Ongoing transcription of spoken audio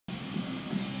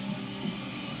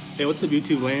Hey, what's up,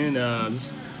 YouTube land?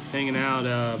 Just hanging out.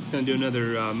 Just gonna do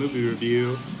another movie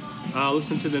review.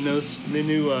 Listen to the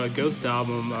new Ghost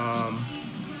album.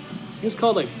 It's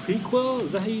called like Prequel.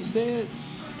 Is that how you say it?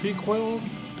 Prequel.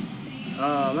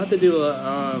 I'm about to do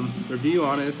a review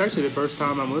on it. It's actually the first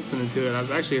time I'm listening to it.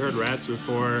 I've actually heard Rats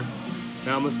before.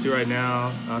 That I'm listening to right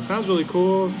now. Sounds really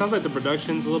cool. Sounds like the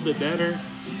production's a little bit better.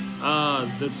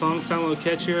 The songs sound a little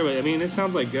catchier, but I mean, it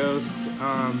sounds like Ghost.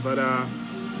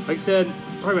 Like I said,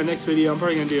 probably my next video, I'm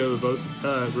probably gonna do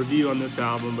a review on this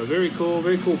album. But very cool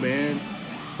band.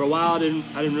 For a while, I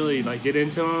didn't really like get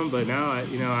into them, but now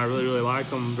I really like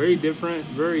them. Very different,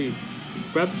 very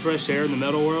breath of fresh air in the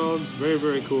metal world.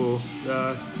 Very cool.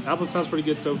 The album sounds pretty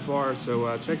good so far,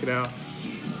 so check it out.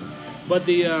 But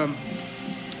the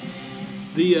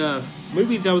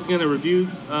movies I was gonna review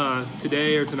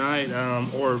today or tonight,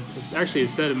 or it's actually a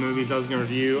set of movies I was gonna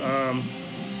review.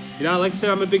 Like I said,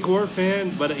 I'm a big horror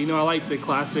fan, but I like the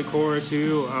classic horror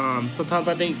too. Sometimes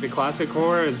I think the classic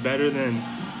horror is better than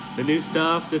the new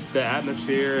stuff. This the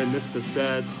atmosphere and this the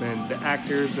sets and the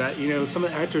actors. That some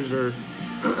of the actors are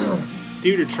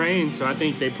theater trained, so I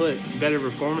think they put better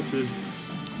performances.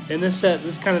 And this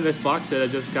box set I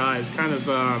just got is kind of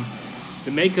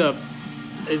the makeup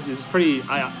is pretty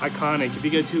iconic. If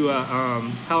you go to a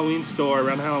Halloween store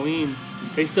around Halloween,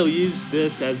 they still use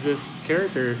this as this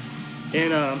character.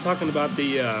 And I'm talking about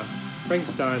the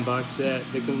Frankenstein box set,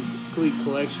 the complete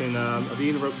collection of the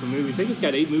Universal movies. I think it's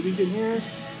got 8 movies in here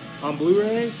on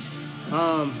Blu-ray.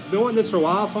 Been wanting this for a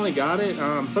while. I finally got it.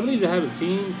 Some of these I haven't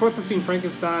seen. Of course, I've seen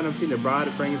Frankenstein. I've seen The Bride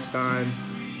of Frankenstein.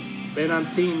 And I've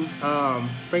seen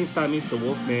Frankenstein Meets the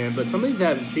Wolfman. But some of these I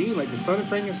haven't seen, like The Son of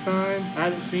Frankenstein I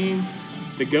haven't seen.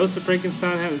 The Ghost of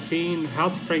Frankenstein I haven't seen.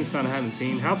 House of Frankenstein I haven't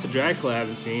seen. House of Dracula I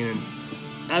haven't seen. And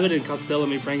Abbott and Costello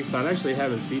Meet Frankenstein, I actually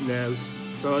haven't seen those,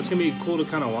 so it's gonna be cool to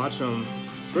kind of watch them.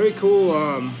 Very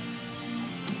cool.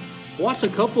 Watched a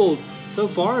couple so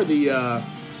far. The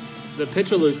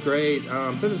picture looks great.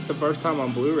 Since it's the first time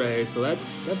on Blu-ray, so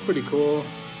that's pretty cool.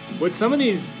 Which some of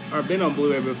these are been on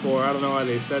Blu-ray before. I don't know why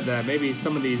they said that. Maybe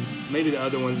some of these, maybe the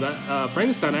other ones. But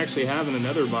Frankenstein actually having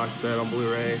another box set on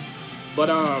Blu-ray. But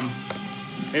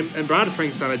and Bride of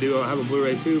Frankenstein I do have a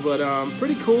Blu-ray too. But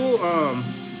pretty cool.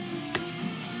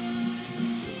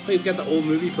 He's got the old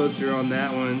movie poster on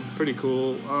that one. Pretty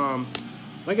cool.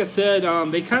 Like I said,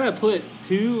 they kind of put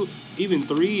 2, even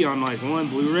 3 on like one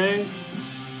Blu-ray.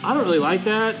 I don't really like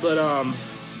that, but I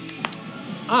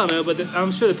don't know. But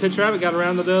I'm sure the picture, I haven't got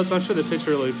around to those, but I'm sure the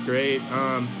picture looks great.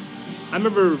 I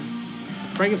remember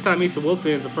Frankenstein Meets the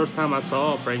Wolfman is the first time I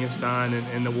saw Frankenstein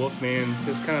and the Wolfman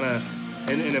just kind of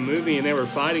in a movie, and they were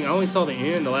fighting. I only saw the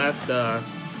end, the last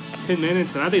 10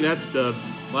 minutes, and I think that's the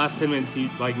last 10 minutes you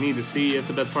need to see. It's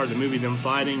the best part of the movie, them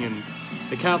fighting and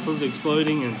the castle's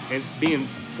exploding and it's being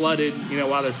flooded,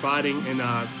 while they're fighting in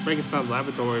Frankenstein's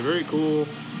laboratory. Very cool.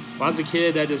 When I was a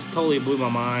kid, that just totally blew my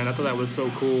mind. I thought that was so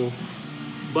cool.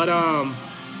 But I'm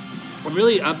like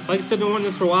I said, been wanting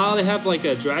this for a while. They have like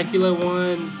a Dracula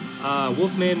one,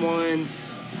 Wolfman one,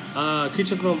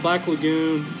 Creature from the Black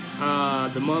Lagoon,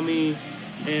 The Mummy,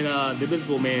 and The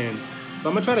Invisible Man. So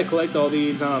I'm gonna try to collect all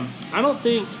these. I don't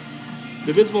think The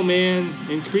Invisible Man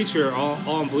and Creature are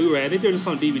all on Blu-ray. I think they're just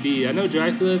on DVD. I know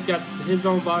Dracula's got his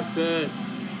own box set.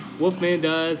 Wolfman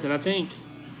does, and I think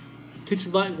Creature of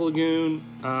the Black Lagoon,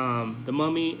 The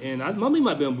Mummy, and Mummy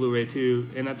might be on Blu-ray too.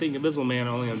 And I think Invisible Man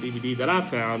are only on DVD that I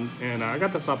found, and I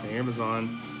got this off of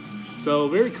Amazon. So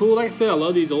very cool. Like I said, I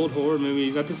love these old horror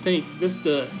movies. I just think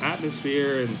the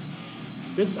atmosphere and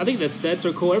I think the sets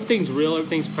are cool. Everything's real.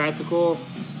 Everything's practical.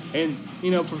 And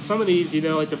for some of these,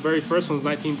 like the very first one's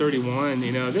 1931.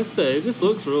 It just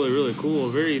looks really cool,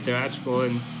 very theatrical,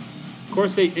 and of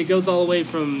course it goes all the way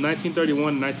from 1931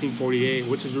 to 1948,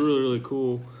 which is really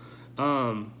cool.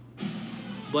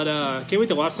 But can't wait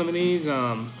to watch some of these.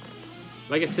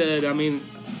 Like I said, I mean,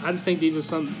 I just think these are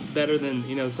some better than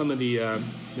some of the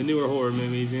newer horror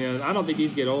movies. I don't think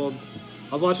these get old.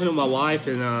 I was watching it with my wife,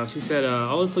 and she said,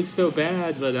 "Oh, this looks so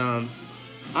bad," but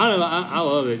I don't know. I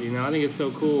love it. I think it's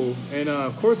so cool. And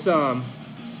of course, Boris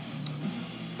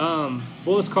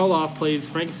Karloff plays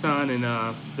Frankenstein in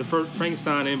the first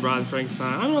Frankenstein and Bride of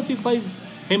Frankenstein. I don't know if he plays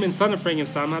him in Son of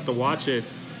Frankenstein. I'm gonna have to watch it.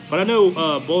 But I know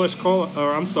Boris Karloff,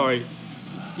 or I'm sorry,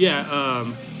 yeah,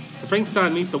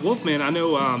 Frankenstein Meets the Wolfman. I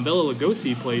know Bela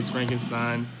Lugosi plays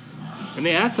Frankenstein, and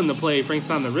they asked him to play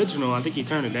Frankenstein the original. I think he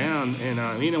turned it down,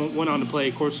 and he went on to play,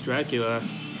 of course, Dracula.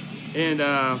 And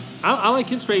I like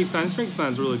his Frankenstein. His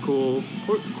Frankenstein's really cool.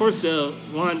 Of course,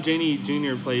 Lon Chaney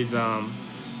Jr. plays the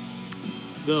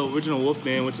original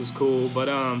Wolfman, which is cool. But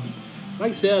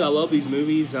like I said, I love these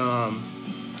movies.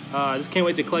 I just can't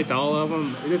wait to collect all of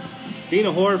them. Just being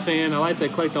a horror fan, I like to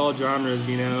collect all genres.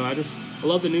 You know, I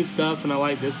love the new stuff, and I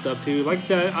like this stuff too. Like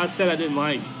I said I didn't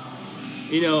like.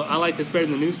 You know, I like this better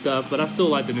than the new stuff, but I still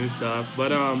like the new stuff.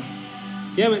 But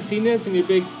if you haven't seen this and you're a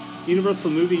big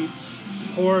Universal movie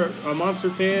horror monster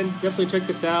fan, definitely check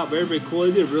this out. Very, very cool.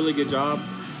 They did a really good job.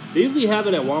 They usually have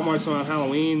it at Walmart around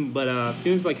Halloween, but as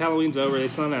soon as like Halloween's over, they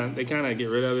kind of get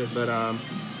rid of it. But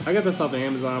I got this off of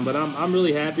Amazon, but I'm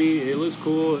really happy. It looks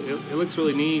cool. It looks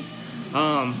really neat.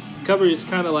 Cover is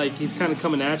kind of like he's kind of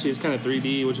coming at you. It's kind of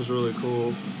 3D, which is really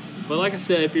cool. But like I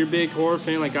said, if you're a big horror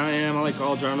fan like I am, I like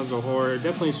all genres of horror.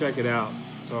 Definitely check it out.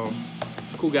 So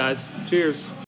cool, guys. Cheers.